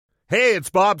Hey, it's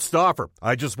Bob Stauffer.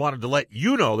 I just wanted to let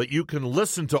you know that you can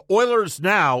listen to Oilers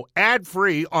Now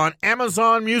ad-free on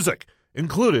Amazon Music,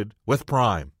 included with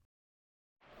Prime.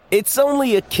 It's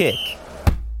only a kick,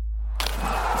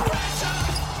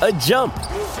 a jump,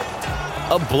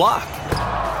 a block.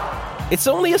 It's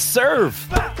only a serve.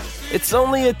 It's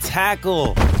only a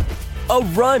tackle, a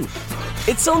run.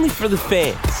 It's only for the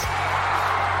fans.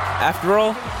 After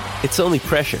all, it's only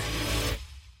pressure.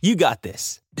 You got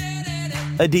this.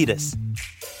 Adidas.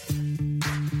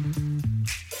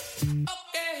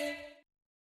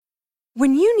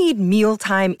 When you need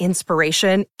mealtime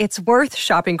inspiration, it's worth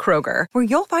shopping Kroger, where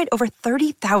you'll find over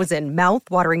 30,000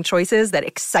 mouth-watering choices that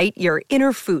excite your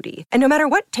inner foodie. And no matter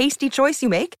what tasty choice you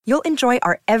make, you'll enjoy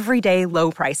our everyday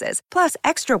low prices, plus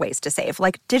extra ways to save,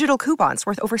 like digital coupons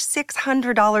worth over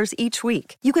 $600 each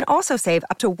week. You can also save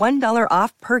up to $1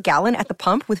 off per gallon at the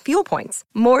pump with fuel points.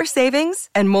 More savings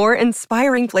and more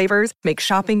inspiring flavors make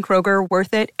shopping Kroger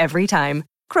worth it every time.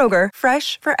 Kroger,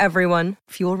 fresh for everyone.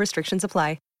 Fuel restrictions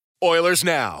apply. Oilers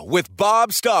Now with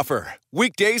Bob Stauffer.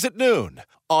 Weekdays at noon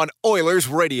on Oilers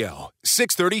Radio,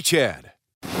 630 CHED.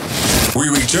 We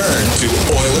return to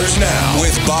Oilers Now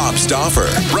with Bob Stauffer.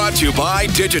 Brought to you by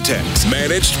Digitex.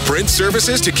 Managed print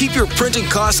services to keep your printing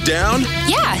costs down?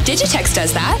 Yeah, Digitex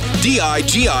does that.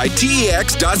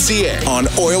 Digitex.ca on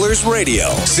Oilers Radio,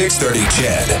 630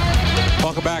 CHED.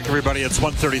 Welcome back, everybody. It's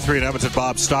 1:33 in Edmonton.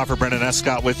 Bob Stauffer, Brendan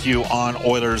Escott with you on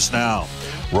Oilers Now.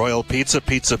 Royal Pizza,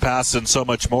 Pizza Pass, and so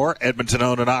much more. Edmonton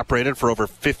owned and operated for over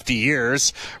 50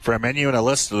 years. For a menu and a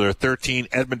list of their 13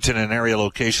 Edmonton and area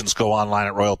locations, go online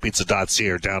at royalpizza.ca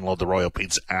or download the Royal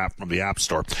Pizza app from the App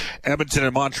Store. Edmonton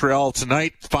and Montreal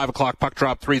tonight, 5 o'clock puck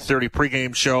drop, 3:30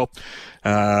 pregame show.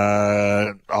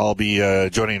 I'll be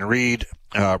joining Reed,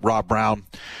 Rob Brown.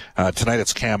 Tonight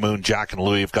it's Cam Moon, Jack, and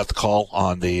Louie. You've got the call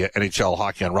on the NHL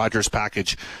Hockey on Rogers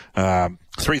package.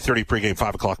 3:30 pregame,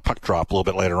 5 o'clock puck drop a little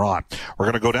bit later on. We're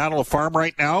going to go down to the farm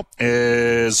right now,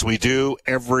 as we do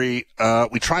we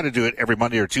try to do it every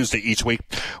Monday or Tuesday each week.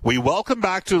 We welcome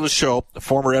back to the show the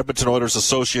former Edmonton Oilers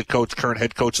associate coach, current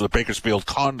head coach of the Bakersfield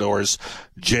Condors,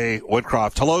 Jay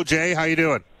Woodcroft. Hello, Jay. How you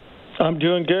doing? I'm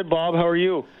doing good, Bob. How are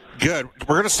you? Good.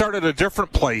 We're going to start at a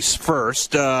different place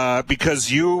first,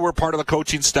 because you were part of the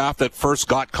coaching staff that first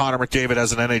got Connor McDavid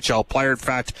as an NHL player. In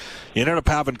fact, you ended up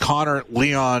having Connor,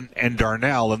 Leon, and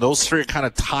Darnell, and those three are kind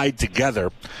of tied together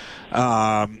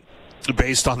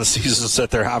based on the seasons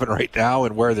that they're having right now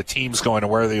and where the team's going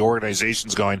and where the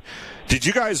organization's going. Did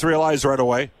you guys realize right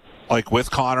away, like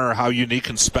with Connor, how unique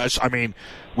and special? I mean,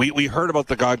 we heard about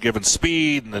the God-given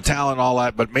speed and the talent and all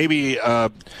that, but maybe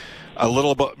a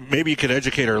little bit, maybe you could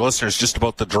educate our listeners just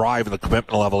about the drive and the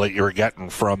commitment level that you were getting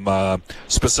from,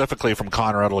 specifically from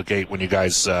Connor out of the gate when you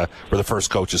guys were the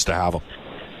first coaches to have him.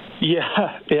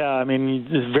 Yeah. I mean,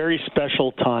 it's a very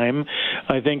special time.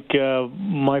 I think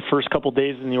my first couple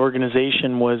days in the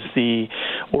organization was the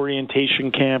orientation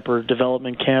camp or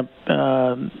development camp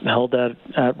held at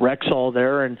Rexall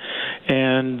there, and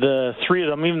the three of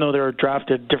them, even though they were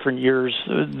drafted different years,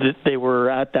 they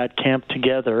were at that camp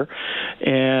together,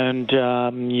 and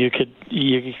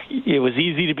it was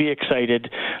easy to be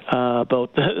excited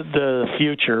about the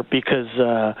future because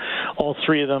all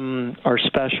three of them are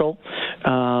special.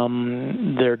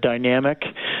 They're dynamic.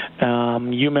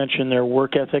 You mentioned their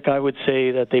work ethic. I would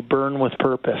say that they burn with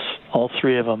purpose, all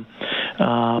three of them.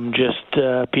 Just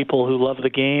people who love the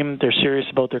game. They're serious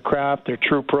about their craft. They're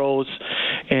true pros.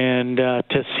 And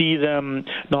to see them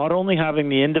not only having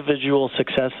the individual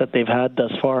success that they've had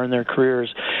thus far in their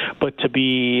careers, but to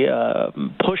be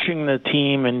pushing the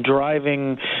team and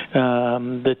driving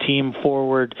the team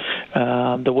forward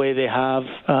the way they have,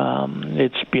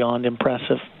 it's beyond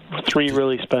impressive. Three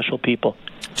really special people.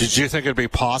 Did you think it'd be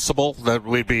possible that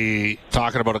we'd be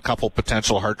talking about a couple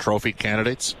potential Hart Trophy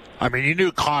candidates? I mean, you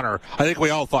knew Connor. I think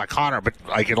we all thought Connor, but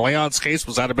like in Leon's case,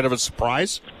 was that a bit of a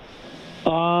surprise?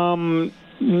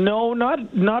 No, not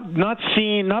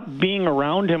being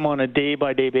around him on a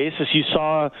day-by-day basis. You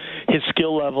saw his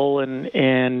skill level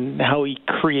and how he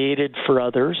created for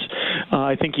others.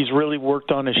 I think he's really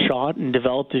worked on his shot and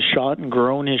developed his shot and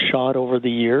grown his shot over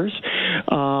the years.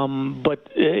 But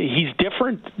he's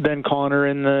different than Connor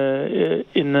in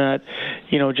that,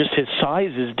 just his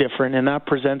size is different, and that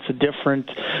presents a different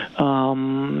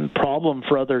problem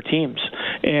for other teams.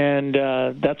 And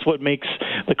that's what makes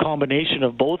the combination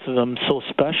of both of them so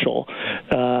special.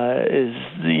 Is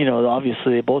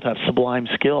obviously they both have sublime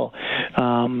skill,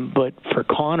 but for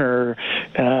Connor,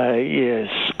 his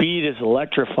speed is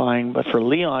electrifying. But for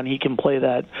Leon, he can play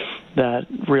that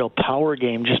real power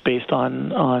game just based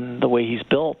on the way he's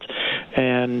built.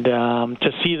 And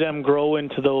to see them grow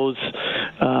into those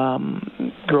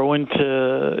grow into,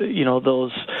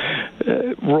 those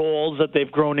roles that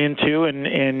they've grown into,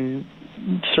 and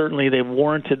certainly they've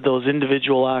warranted those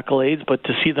individual accolades, but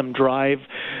to see them drive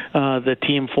the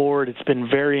team forward, it's been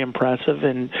very impressive.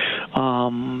 And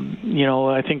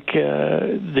I think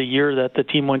the year that the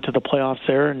team went to the playoffs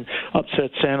there and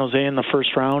upset San Jose in the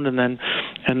first round, and then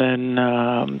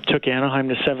took Anaheim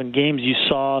to 7 games, you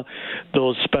saw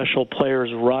those special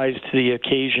players rise to the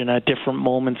occasion at different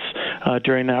moments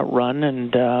during that run,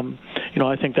 and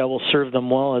I think that will serve them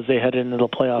well as they head into the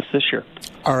playoffs this year.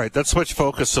 All right, let's switch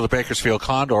focus to the Bakersfield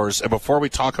Condors. And before we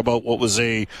talk about what was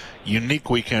a unique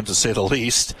weekend, to say the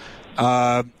least,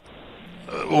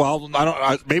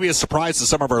 maybe a surprise to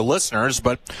some of our listeners,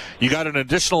 but you got an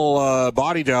additional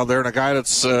body down there and a guy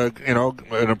that's, an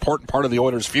important part of the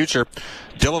Oilers' future.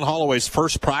 Dylan Holloway's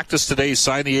first practice today. He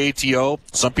signed the ATO.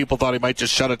 Some people thought he might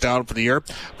just shut it down for the year,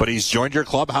 but he's joined your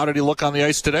club. How did he look on the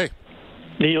ice today?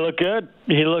 He looked good.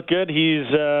 He's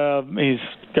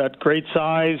got great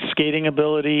size, skating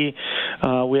ability.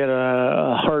 We had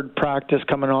a hard practice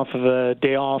coming off of a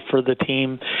day off for the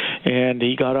team, and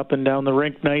he got up and down the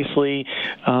rink nicely.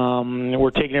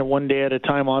 We're taking it one day at a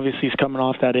time. Obviously, he's coming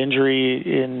off that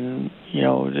injury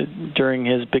during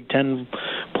his Big Ten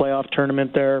playoff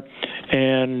tournament there,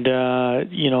 and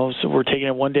so we're taking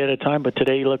it one day at a time. But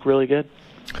today he looked really good.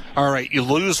 All right, you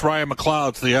lose Ryan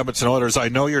McLeod to the Edmonton Oilers. I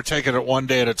know you're taking it one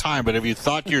day at a time, but have you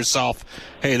thought to yourself,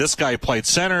 hey, this guy played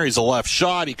center, he's a left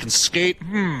shot, he can skate,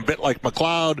 a bit like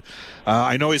McLeod.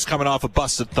 I know he's coming off a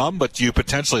busted thumb, but do you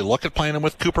potentially look at playing him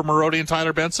with Cooper Marody and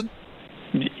Tyler Benson?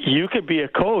 You could be a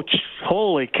coach.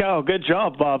 Holy cow, good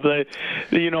job, Bob.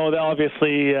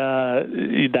 Obviously,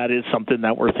 that is something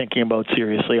that we're thinking about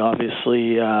seriously.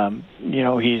 Obviously,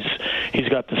 he's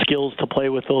got the skills to play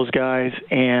with those guys,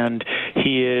 and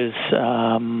he is,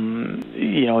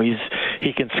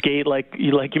 he can skate like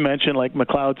you mentioned, like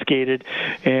McLeod skated,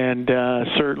 and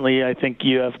certainly I think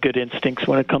you have good instincts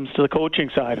when it comes to the coaching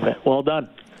side of it. Well done.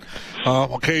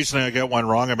 Occasionally I get one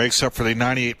wrong. It makes up for the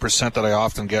 98% that I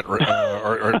often get, or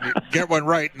get one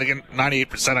right, and again,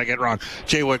 98% I get wrong.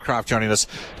 Jay Woodcroft joining us.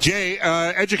 Jay,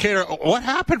 educator, what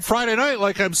happened Friday night?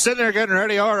 Like, I'm sitting there getting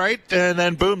ready, all right, and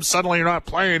then boom, suddenly you're not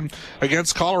playing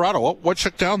against Colorado. What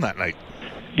shook down that night?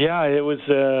 Yeah, it was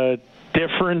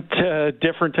different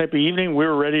type of evening. We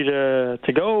were ready to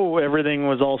go. Everything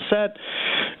was all set.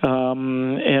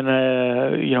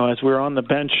 As we were on the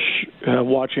bench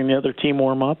watching the other team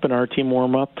warm up and our team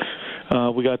warm up,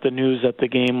 we got the news that the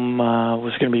game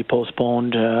was going to be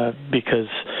postponed because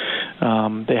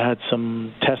they had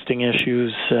some testing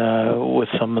issues with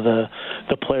some of the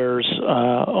players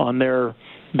on their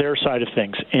side of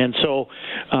things. And so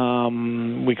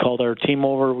we called our team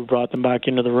over, we brought them back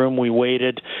into the room, we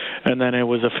waited, and then it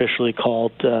was officially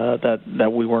called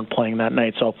that we weren't playing that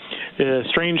night. So a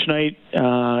strange night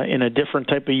in a different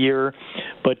type of year,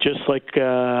 but just like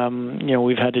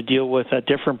we've had to deal with at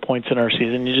different points in our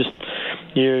season,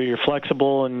 you're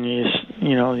flexible and you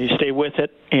stay with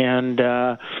it and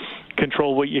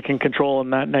control what you can control,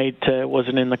 and that night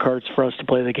wasn't in the cards for us to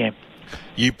play the game.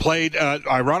 You played,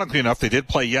 ironically enough, they did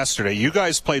play yesterday. You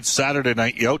guys played Saturday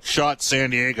night. You outshot San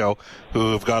Diego,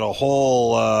 who have got a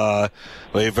whole,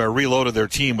 they've reloaded their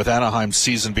team with Anaheim's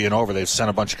season being over. They've sent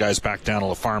a bunch of guys back down to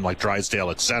the farm like Drysdale,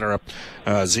 etc.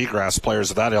 Zegras, players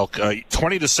of that ilk.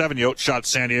 20-7, you outshot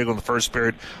San Diego in the first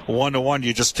period. 1-1,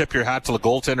 you just tip your hat to the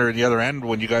goaltender at the other end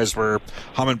when you guys were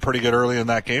humming pretty good early in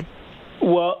that game?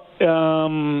 Well,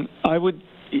 I would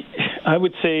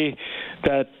say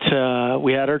that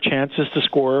we had our chances to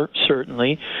score,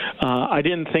 certainly. I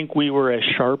didn't think we were as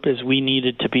sharp as we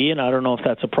needed to be, and I don't know if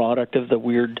that's a product of the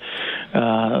weird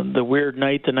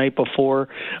night the night before,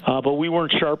 but we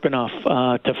weren't sharp enough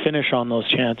to finish on those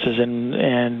chances,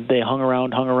 and they hung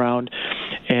around,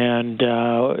 and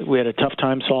we had a tough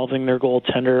time solving their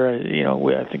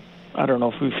goaltender. I don't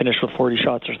know if we finished with 40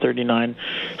 shots or 39,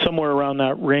 somewhere around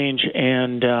that range,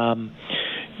 and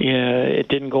it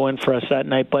didn't go in for us that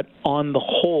night. But on the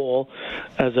whole,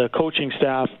 as a coaching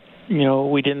staff,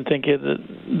 we didn't think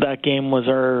that game was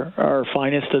our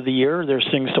finest of the year. There's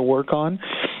things to work on.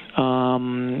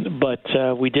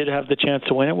 But we did have the chance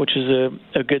to win it, which is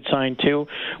a good sign too.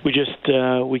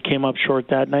 We came up short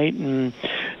that night, and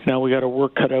now we got our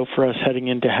work cut out for us heading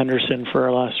into Henderson for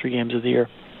our last 3 games of the year.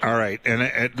 All right,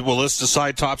 and will this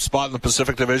decide top spot in the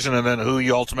Pacific Division and then who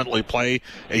you ultimately play?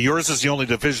 Yours is the only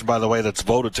division, by the way, that's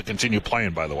voted to continue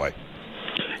playing, by the way.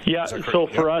 Yeah, so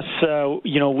for us,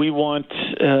 we want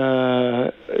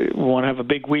to have a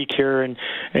big week here, and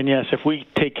yes, if we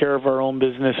take care of our own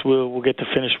business, we'll get to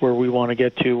finish where we want to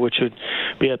get to, which would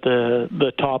be at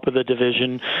the top of the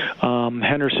division.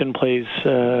 Henderson plays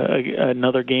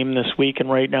another game this week, and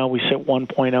right now we sit 1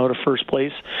 point out of first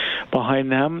place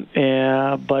behind them,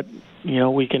 but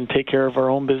we can take care of our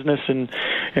own business and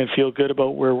feel good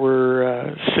about where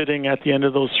we're sitting at the end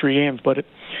of those 3 games. But,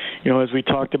 as we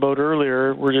talked about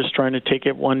earlier, we're just trying to take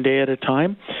it one day at a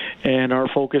time, and our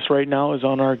focus right now is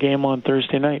on our game on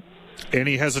Thursday night.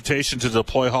 Any hesitation to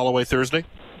deploy Holloway Thursday?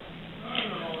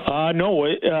 No,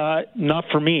 not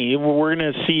for me. We're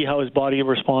going to see how his body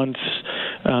responds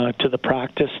to the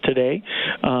practice today.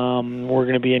 We're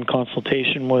going to be in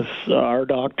consultation with our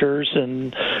doctors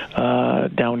and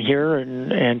down here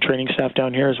and training staff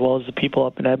down here, as well as the people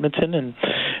up in Edmonton.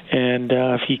 And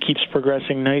if he keeps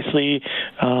progressing nicely,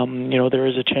 there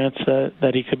is a chance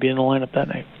that he could be in the lineup that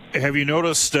night. Have you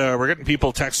noticed, we're getting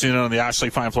people texting in on the Ashley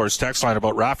Fine Floors text line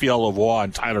about Raphael Lavoie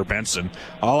and Tyler Benson.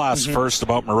 I'll ask first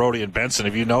about Marody and Benson.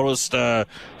 Have you noticed, have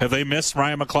they missed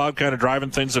Ryan McLeod kind of driving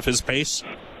things at his pace?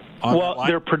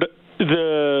 Their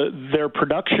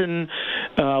production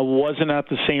wasn't at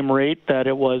the same rate that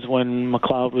it was when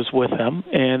McLeod was with them,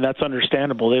 and that's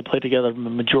understandable. They played together the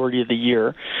majority of the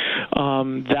year.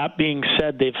 That being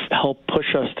said, they've helped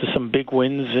push us to some big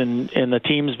wins, and the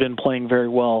team's been playing very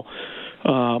well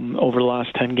over the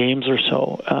last 10 games or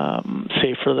so,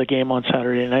 save for the game on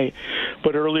Saturday night.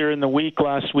 But earlier in the week,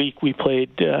 last week, we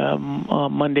played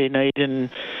Monday night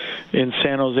in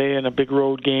San Jose in a big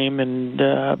road game, and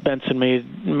Benson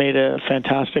made a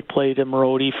fantastic play to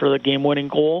Marody for the game-winning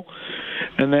goal.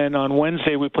 And then on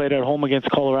Wednesday, we played at home against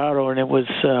Colorado, and it was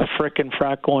Frick and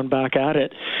Frack going back at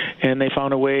it. And they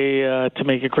found a way to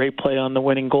make a great play on the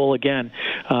winning goal again,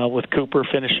 with Cooper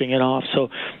finishing it off. So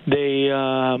they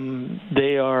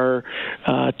are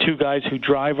two guys who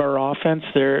drive our offense.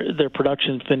 Their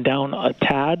production's been down a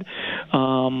tad,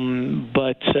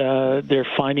 but they're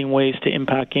finding ways to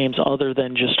impact games other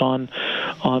than just on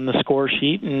the score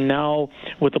sheet. And now,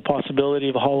 with the possibility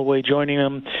of Holloway joining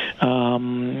them,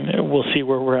 we'll see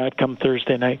where we're at come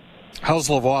Thursday night. How's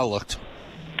Lavoie looked?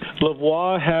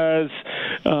 Lavoie has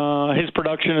his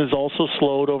production has also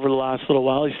slowed over the last little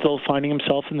while. He's still finding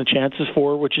himself in the chances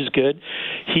for, which is good.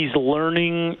 He's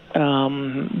learning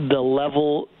the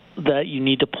level that you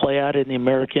need to play at in the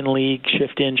American League,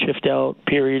 shift in, shift out,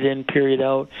 period in, period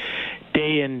out,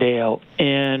 day in, day out.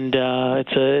 And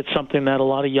it's something that a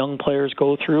lot of young players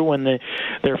go through when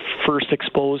they're first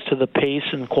exposed to the pace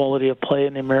and quality of play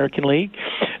in the American League.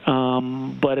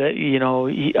 But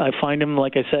I find him,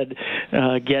 like I said,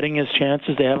 getting his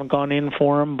chances. They haven't gone in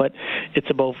for him, but it's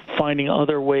about finding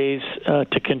other ways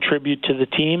to contribute to the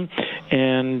team.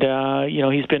 And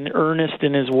he's been earnest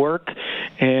in his work,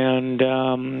 and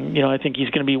I think he's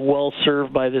going to be well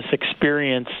served by this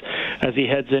experience as he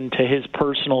heads into his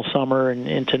personal summer and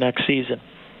into next season.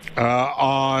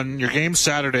 On your game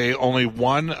Saturday, only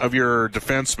one of your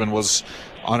defensemen was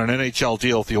on an NHL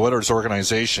deal with the Oilers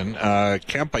organization.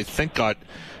 Kemp, I think,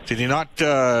 did he not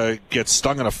get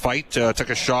stung in a fight, took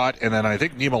a shot, and then I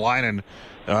think Niemelainen,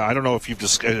 I don't know if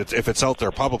if it's out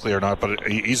there publicly or not, but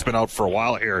he's been out for a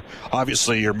while here.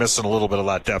 Obviously, you're missing a little bit of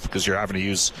that depth because you're having to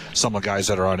use some of the guys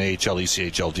that are on AHL,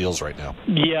 ECHL deals right now.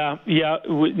 Yeah.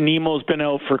 Nemo's been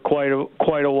out for quite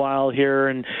a while here,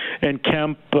 and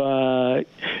Kemp.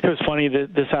 It was funny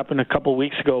that this happened a couple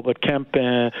weeks ago, but Kemp,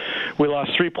 we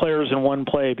lost 3 players in one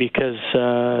play because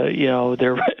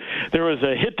there was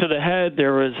a hit to the head,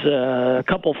 there was a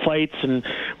couple fights, and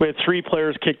we had 3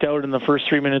 players kicked out in the first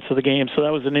 3 minutes of the game. So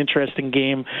that was an interesting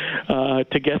game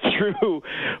to get through.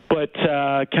 But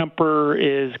Kemper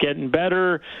is getting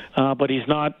better, but he's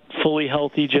not fully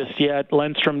healthy just yet.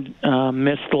 Lundstrom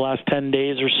missed the last 10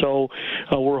 days or so.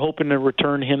 We're hoping to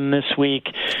return him this week.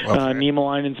 Okay.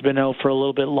 Niemelainen's been out for a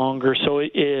little bit longer. So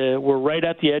we're right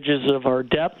at the edges of our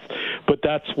depth, but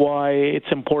that's why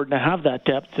it's important to have that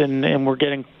depth, and we're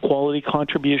getting quality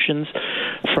contributions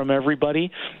from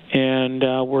everybody, and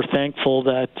we're thankful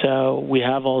that we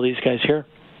have all these guys here.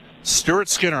 Stuart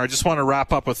Skinner, I just want to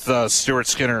wrap up with Stuart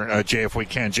Skinner, Jay, if we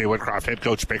can. Jay Whitcroft, head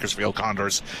coach, Bakersfield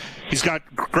Condors. He's got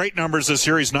great numbers this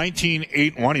year. He's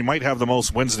 19-8-1. He might have the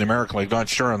most wins in the American League. Not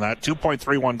sure on that.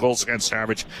 2.31 goals against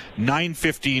average,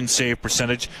 .915 save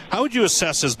percentage. How would you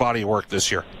assess his body of work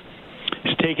this year?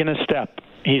 He's taken a step.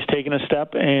 He's taken a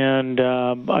step, and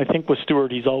I think with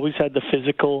Stewart, he's always had the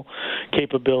physical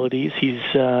capabilities. He's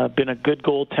been a good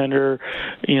goaltender,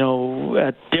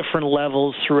 at different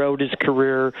levels throughout his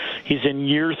career. He's in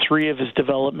year 3 of his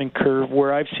development curve.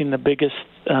 Where I've seen the biggest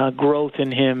growth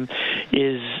in him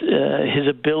is his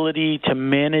ability to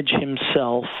manage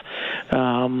himself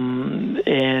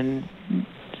and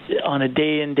on a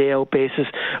day-in, day-out basis,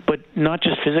 but not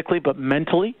just physically, but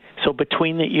mentally. So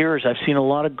between the ears, I've seen a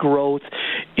lot of growth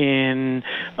in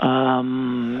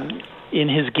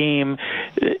his game.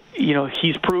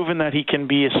 He's proven that he can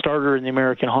be a starter in the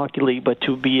American Hockey League, but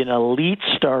to be an elite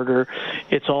starter,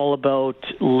 it's all about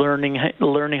learning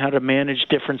how to manage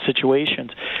different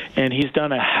situations. And he's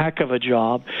done a heck of a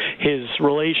job. His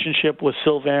relationship with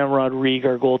Sylvain Rodrigue,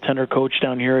 our goaltender coach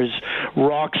down here, is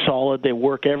rock solid. They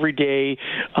work every day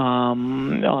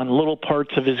on little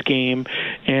parts of his game,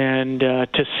 and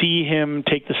to see him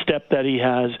take the step that he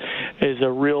has is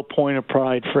a real point of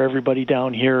pride for everybody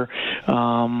down here.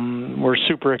 We're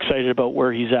super excited about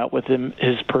where he's at with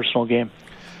his personal game.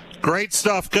 Great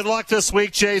stuff. Good luck this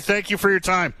week, Jay. Thank you for your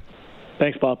time.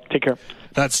 Thanks, Bob. Take care.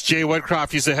 That's Jay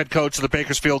Woodcroft. He's the head coach of the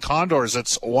Bakersfield Condors.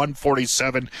 It's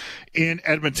 1:47 in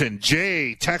Edmonton.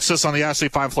 Jay, text us on the Ashley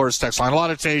Fine Floors text line. A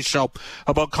lot of today's show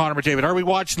about Connor McDavid. Are we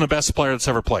watching the best player that's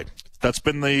ever played? That's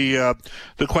been the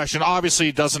question. Obviously,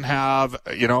 he doesn't have,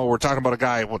 we're talking about a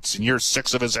guy, what's in year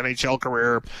 6 of his NHL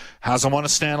career, hasn't won a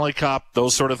Stanley Cup,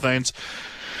 those sort of things.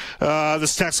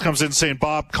 This text comes in saying,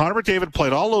 Bob, Connor McDavid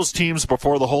played all those teams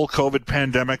before the whole COVID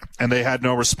pandemic, and they had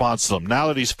no response to them. Now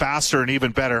that he's faster and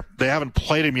even better, they haven't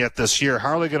played him yet this year.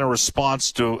 How are they going to respond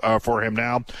for him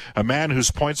now? A man whose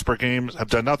points per game have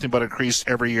done nothing but increase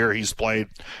every year he's played.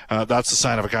 That's a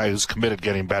sign of a guy who's committed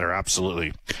getting better.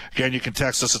 Absolutely. Again, you can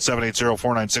text us at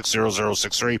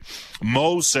 780-496-0063.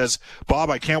 Mo says,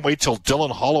 Bob, I can't wait till Dylan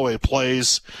Holloway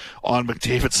plays on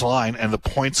McDavid's line and the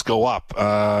points go up.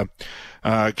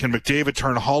 Can McDavid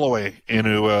turn Holloway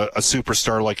into a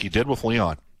superstar like he did with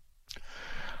Leon?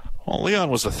 Well, Leon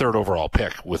was the 3rd overall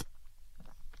pick with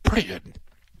pretty good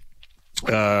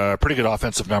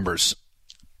offensive numbers.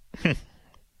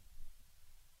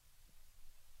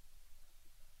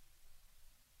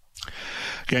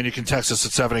 Again, you can text us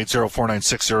at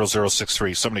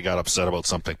 780-496-0063. Somebody got upset about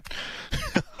something.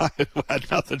 I had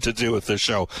nothing to do with this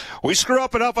show. We screw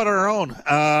up enough on our own.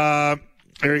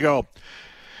 Here you go.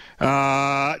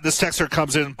 This texter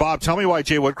comes in. Bob, tell me why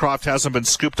Jay Woodcroft hasn't been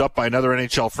scooped up by another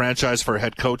NHL franchise for a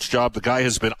head coach job. The guy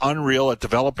has been unreal at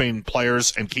developing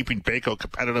players and keeping Bayco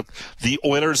competitive. The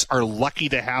Oilers are lucky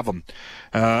to have him.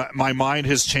 My mind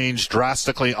has changed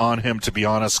drastically on him, to be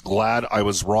honest. Glad I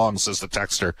was wrong, says the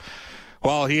texter.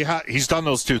 Well, he's done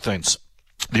those two things.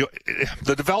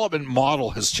 The development model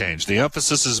has changed. The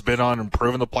emphasis has been on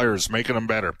improving the players, making them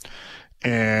better.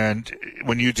 And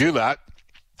when you do that,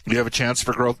 you have a chance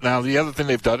for growth. Now, the other thing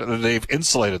they've done, they've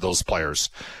insulated those players.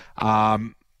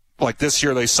 Like this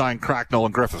year, they signed Cracknell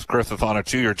and Griffith. Griffith on a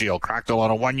 2-year deal, Cracknell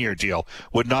on a 1-year deal.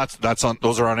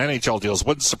 Those are on NHL deals.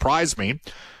 Wouldn't surprise me.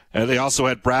 They also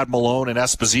had Brad Malone and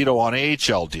Esposito on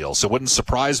AHL deals. It wouldn't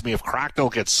surprise me if Cracknell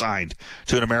gets signed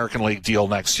to an American League deal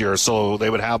next year. So they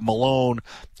would have Malone,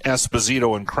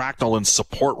 Esposito, and Cracknell in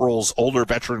support roles, older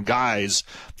veteran guys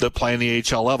that play in the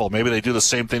AHL level. Maybe they do the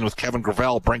same thing with Kevin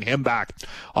Gravel, bring him back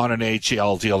on an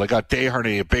AHL deal. They got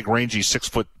Desharnais, a big, rangy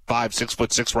 6'5",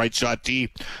 6'6" right shot D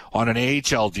on an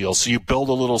AHL deal. So you build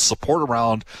a little support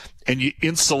around and you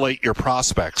insulate your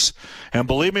prospects. And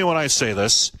believe me when I say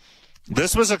this,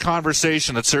 this was a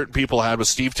conversation that certain people had with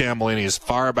Steve Tambellini as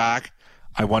far back.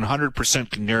 I 100%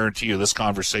 can guarantee you this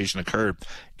conversation occurred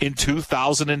in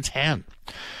 2010.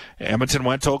 Edmonton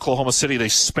went to Oklahoma City. They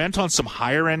spent on some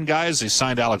higher-end guys. They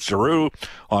signed Alex Giroux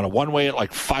on a one-way at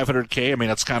like $500K. I mean,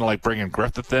 that's kind of like bringing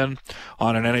Griffith in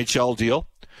on an NHL deal,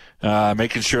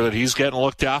 making sure that he's getting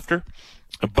looked after.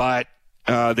 But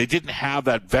they didn't have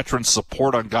that veteran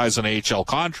support on guys on AHL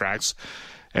contracts.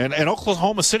 And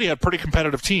Oklahoma City had pretty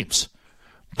competitive teams.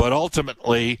 But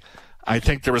ultimately, I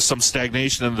think there was some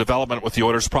stagnation in the development with the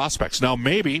Oilers prospects. Now,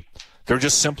 maybe they're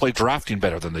just simply drafting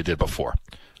better than they did before.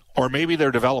 Or maybe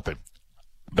they're developing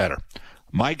better.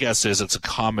 My guess is it's a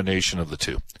combination of the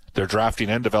two. They're drafting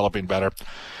and developing better.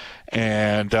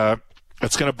 And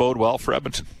it's going to bode well for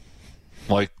Edmonton.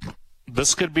 Like,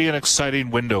 this could be an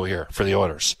exciting window here for the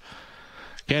Oilers.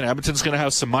 Again, Edmonton's going to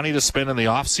have some money to spend in the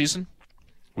offseason.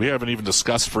 We haven't even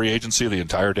discussed free agency the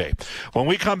entire day. When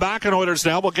we come back on Oilers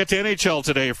Now, we'll get to NHL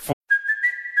today.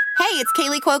 Hey, it's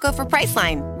Kaylee Cuoco for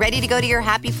Priceline. Ready to go to your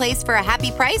happy place for a happy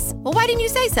price? Well, why didn't you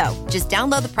say so? Just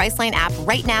download the Priceline app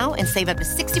right now and save up to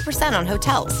 60% on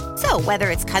hotels. So whether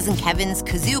it's Cousin Kevin's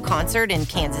Kazoo Concert in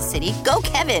Kansas City, go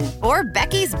Kevin, or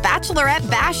Becky's Bachelorette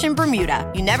Bash in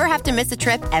Bermuda, you never have to miss a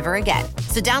trip ever again.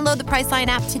 So download the Priceline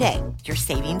app today. Your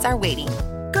savings are waiting.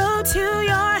 Go to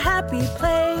your happy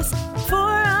place for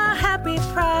a happy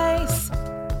price.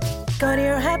 Go to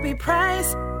your happy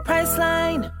price,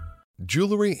 Priceline.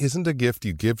 Jewelry isn't a gift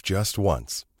you give just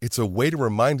once. It's a way to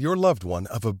remind your loved one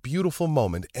of a beautiful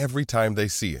moment every time they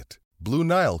see it. Blue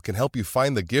Nile can help you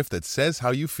find the gift that says how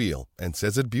you feel and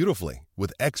says it beautifully,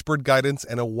 with expert guidance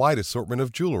and a wide assortment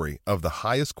of jewelry of the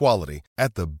highest quality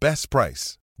at the best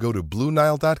price. Go to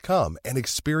BlueNile.com and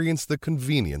experience the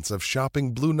convenience of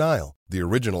shopping Blue Nile, the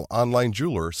original online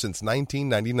jeweler since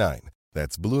 1999.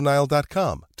 That's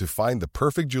BlueNile.com to find the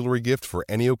perfect jewelry gift for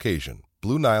any occasion.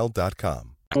 BlueNile.com.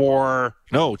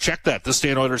 Check that. This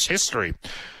day in Oilers history.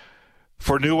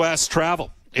 For New West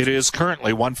Travel, it is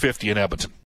currently $150 in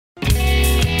Edmonton.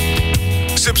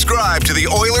 Subscribe to the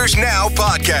Oilers Now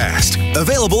podcast.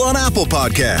 Available on Apple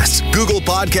Podcasts, Google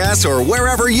Podcasts, or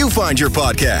wherever you find your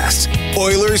podcasts.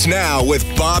 Oilers Now with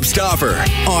Bob Stauffer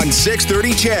on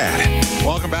 630 CHED.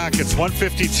 Welcome back. It's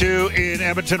 152 in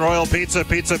Edmonton. Royal Pizza,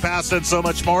 Pizza Pasta, and so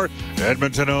much more.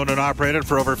 Edmonton owned and operated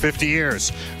for over 50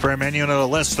 years. For a menu and a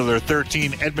list of their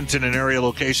 13 Edmonton and area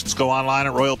locations, go online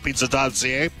at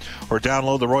royalpizza.ca or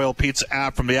download the Royal Pizza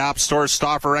app from the App Store.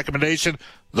 Stauffer recommendation: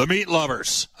 the Meat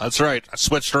Lovers. That's right. I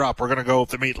switched her up. We're going to go with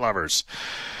the Meat Lovers.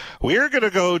 We're going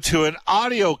to go to an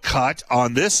audio cut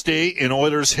on this day in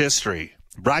Oilers history.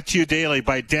 Brought to you daily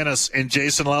by Dennis and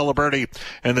Jason Laliberti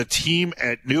and the team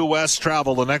at New West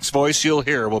Travel. The next voice you'll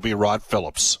hear will be Rod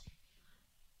Phillips.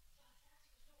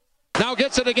 Now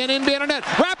gets it again in behind the net.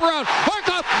 Wrap around.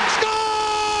 Horkoff scores!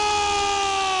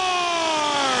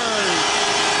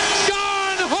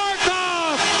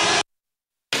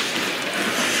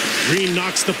 Green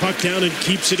knocks the puck down and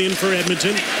keeps it in for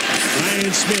Edmonton.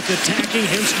 Ryan Smith attacking.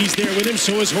 Hemsky's there with him.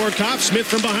 So is Horkoff. Smith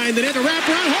from behind the net. A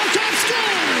wraparound. Horkoff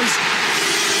scores!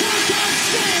 Horkoff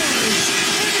scores!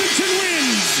 Edmonton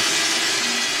wins!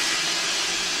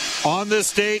 On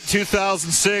this date,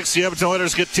 2006, the Edmonton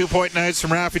Oilers get 2-point nights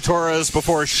from Raffi Torres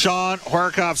before Sean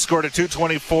Horkoff scored a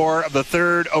 .224 of the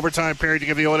third overtime period to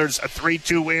give the Oilers a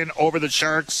 3-2 win over the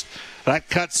Sharks. That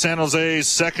cut San Jose's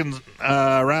second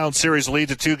round series lead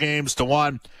to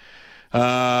 2-1.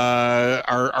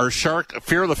 Our Shark,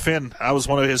 Fear the Finn, that was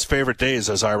one of his favorite days,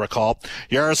 as I recall.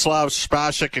 Yaroslav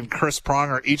Spacek and Chris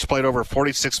Pronger each played over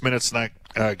 46 minutes in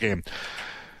that game.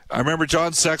 I remember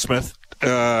John Sexsmith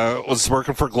was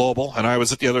working for Global, and I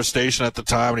was at the other station at the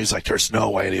time, and he's like, there's no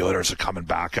way the Oilers are coming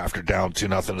back after down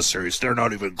 2-0 in the series. They're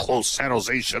not even close. San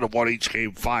Jose should have won each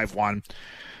game 5-1.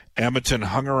 Edmonton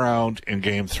hung around in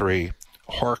Game 3.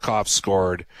 Horkoff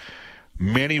scored.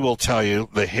 Many will tell you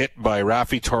the hit by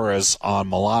Raffi Torres on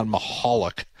Milan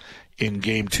Michalek in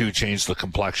Game 2 changed the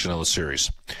complexion of the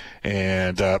series.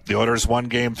 And the Oilers won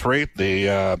Game 3.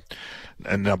 And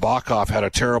Nabokov had a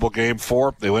terrible Game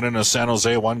 4. They went into San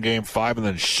Jose, won Game 5, and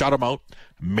then shut them out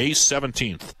May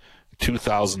 17th.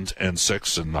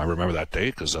 2006, and I remember that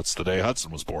day because that's the day Hudson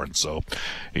was born. So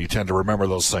you tend to remember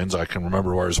those things. I can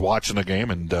remember where I was watching the game,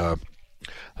 and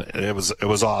it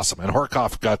was awesome. And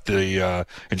Horkoff got the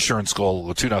insurance goal,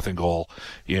 the 2-0 goal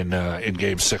in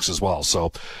Game 6 as well.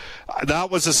 So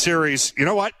that was a series. You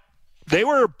know what? They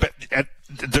were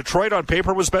Detroit on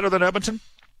paper was better than Edmonton.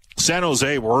 San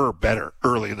Jose were better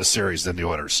early in the series than the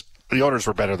Oilers. The Oilers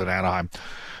were better than Anaheim.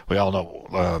 We all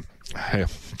know.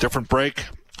 Different break.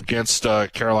 Against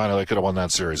Carolina, they could have won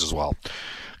that series as well.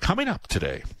 Coming up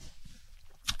today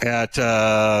at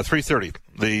 3:30,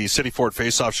 the City Ford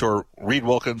Face-Off Show. Reed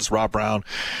Wilkins, Rob Brown,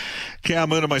 Cam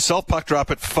Moon, and myself. Puck drop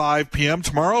at 5 p.m.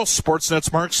 tomorrow.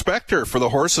 Sportsnet's Mark Spector for the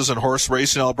Horses and Horse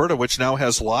Racing Alberta, which now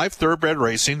has live thoroughbred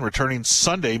racing, returning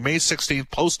Sunday, May 16th,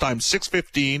 post time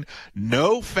 6:15.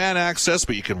 No fan access,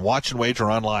 but you can watch and wager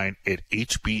online at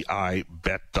hbibet.com.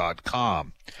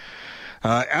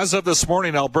 As of this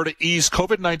morning, Alberta eased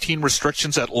COVID-19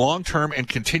 restrictions at long-term and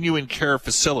continuing care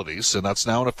facilities, and that's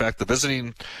now in effect. The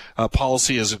visiting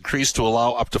policy is increased to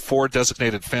allow up to 4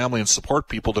 designated family and support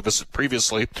people to visit.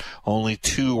 Previously, only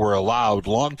 2 were allowed.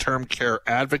 Long-term care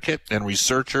advocate and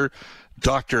researcher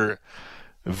Dr.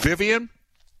 Vivian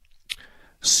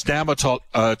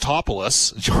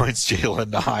Stamatopoulos joins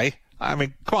Jaylen Nye. I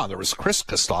mean, come on, there was Chris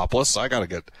Kostopoulos. I got to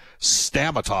get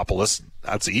Stamatopoulos.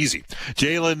 That's easy.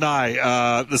 Jalen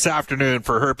Nye this afternoon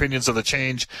for her opinions of the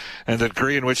change and the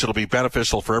degree in which it'll be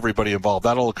beneficial for everybody involved.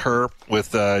 That'll occur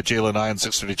with Jalen Nye on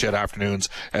 6:30 CHED afternoons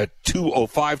at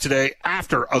 2:05 today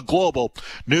after a global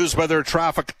news weather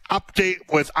traffic update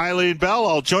with Eileen Bell.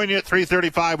 I'll join you at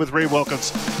 3:35 with Ray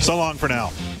Wilkins. So long for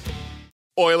now.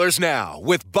 Oilers Now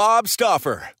with Bob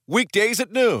Stauffer. Weekdays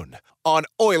at noon on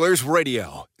Oilers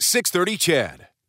Radio, 630 CHED.